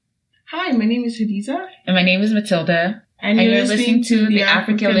Hi, my name is Hadiza. And my name is Matilda. And you're listening to the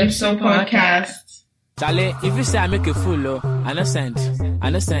Africalypso podcast. Charlie, if you say I make a fool, understand.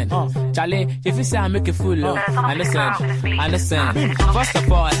 Charlie, if you say I make a fool, understand. First of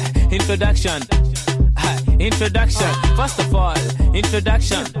all, introduction. First of all,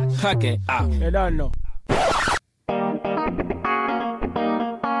 introduction. Okay. You don't know.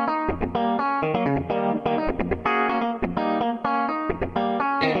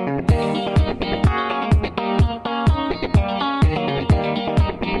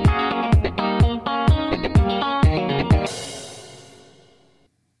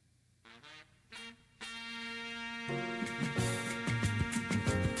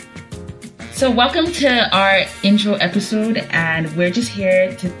 So welcome to our intro episode, and we're just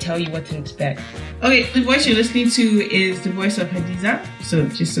here to tell you what to expect. Okay, the voice you're listening to is the voice of Hadiza. So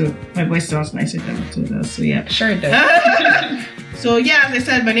just so my voice sounds nicer than Matilda's, so yeah. Sure it does. So yeah, as I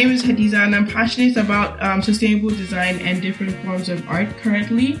said, my name is Hadiza and I'm passionate about sustainable design and different forms of art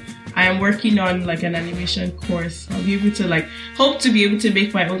currently. I am working on like an animation course. I'll be able to hope to be able to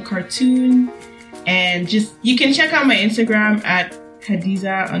make my own cartoon, and just, you can check out my Instagram at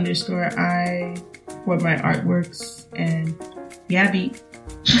Hadiza_I for my artworks, and Yabby.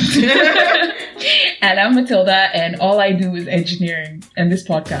 And I'm Matilda, and all I do is engineering and this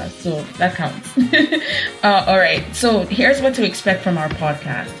podcast, so that counts. Alright, so here's what to expect from our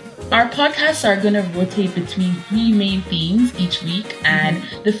podcast. Our podcasts are going to rotate between 3 main themes each week, and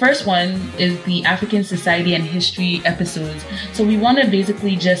the first one is the African Society and History episodes. So we want to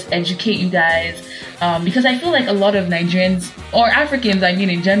basically just educate you guys, because I feel like a lot of Nigerians, or Africans, I mean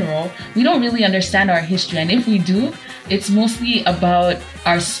in general, we don't really understand our history, and if we do, it's mostly about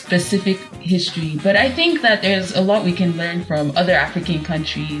our specific history. But I think that there's a lot we can learn from other African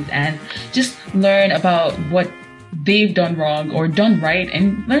countries and just learn about what they've done wrong or done right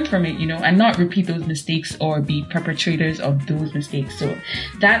and learn from it, and not repeat those mistakes or be perpetrators of those mistakes. So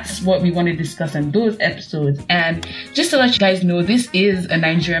that's what we want to discuss in those episodes. And just to let you guys know, this is a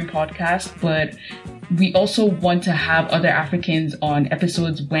Nigerian podcast, but we also want to have other Africans on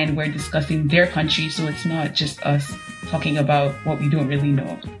episodes when we're discussing their country, so it's not just us talking about what we don't really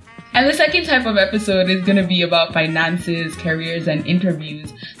know. And the second type of episode is going to be about finances, careers, and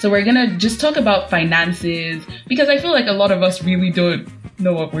interviews. So we're going to just talk about finances, because I feel like a lot of us really don't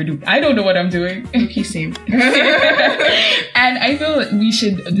know what we're doing. I don't know what I'm doing. Okay, same. And I feel like we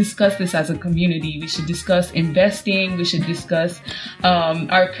should discuss this as a community. We should discuss investing. We should discuss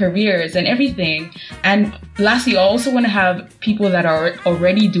our careers and everything. And lastly, I also want to have people that are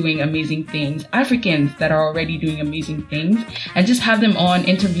already doing amazing things, Africans that are already doing amazing things, and just have them on,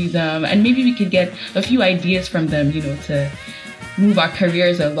 interview them, and maybe we could get a few ideas from them, to move our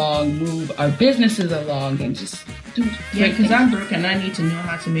careers along, move our businesses along, and just do great things. Yeah, because I'm broke and I need to know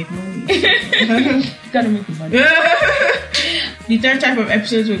how to make money. Gotta make the money. The third type of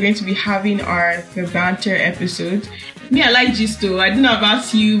episodes we're going to be having are the banter episodes. Me, I like gist though. I don't know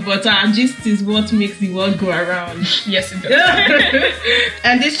about you, but gist is what makes the world go around. Yes, it does.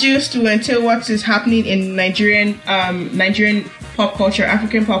 And this gist will entail what is happening in Nigerian pop culture,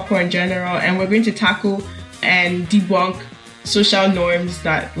 African pop culture in general, and we're going to tackle and debunk social norms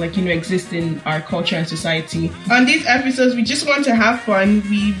that exist in our culture and society. On these episodes, we just want to have fun.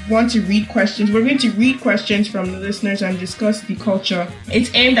 We want to read questions. We're going to read questions from the listeners and discuss the culture.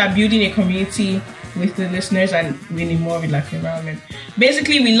 It's aimed at building a community with the listeners and really more relaxed environment.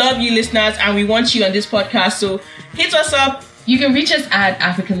 Basically, we love you listeners and we want you on this podcast, so hit us up. You can reach us at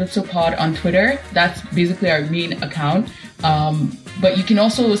Africalypso Pod on Twitter. That's basically our main account. But you can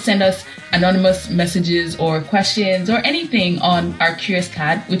also send us anonymous messages or questions or anything on our Curious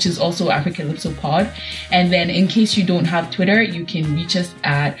Cat, which is also Africalypso Pod. And then in case you don't have Twitter, you can reach us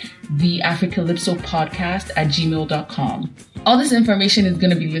at the Africalypso Podcast at gmail.com. All this information is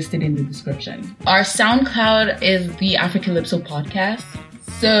going to be listed in the description. Our SoundCloud is the Africalypso Podcast.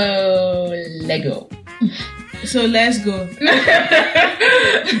 So, Lego. So let's go.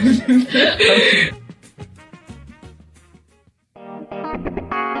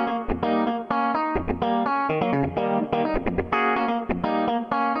 Okay.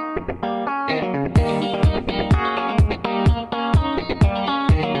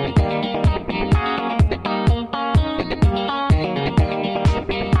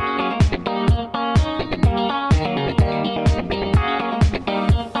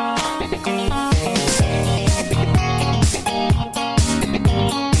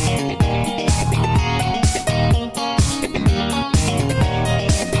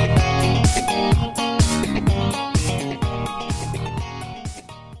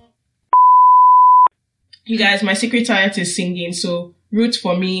 You guys, my secret talent is singing, so root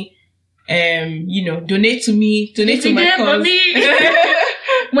for me donate to me, donate to my cause.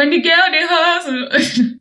 When the girl they hustle.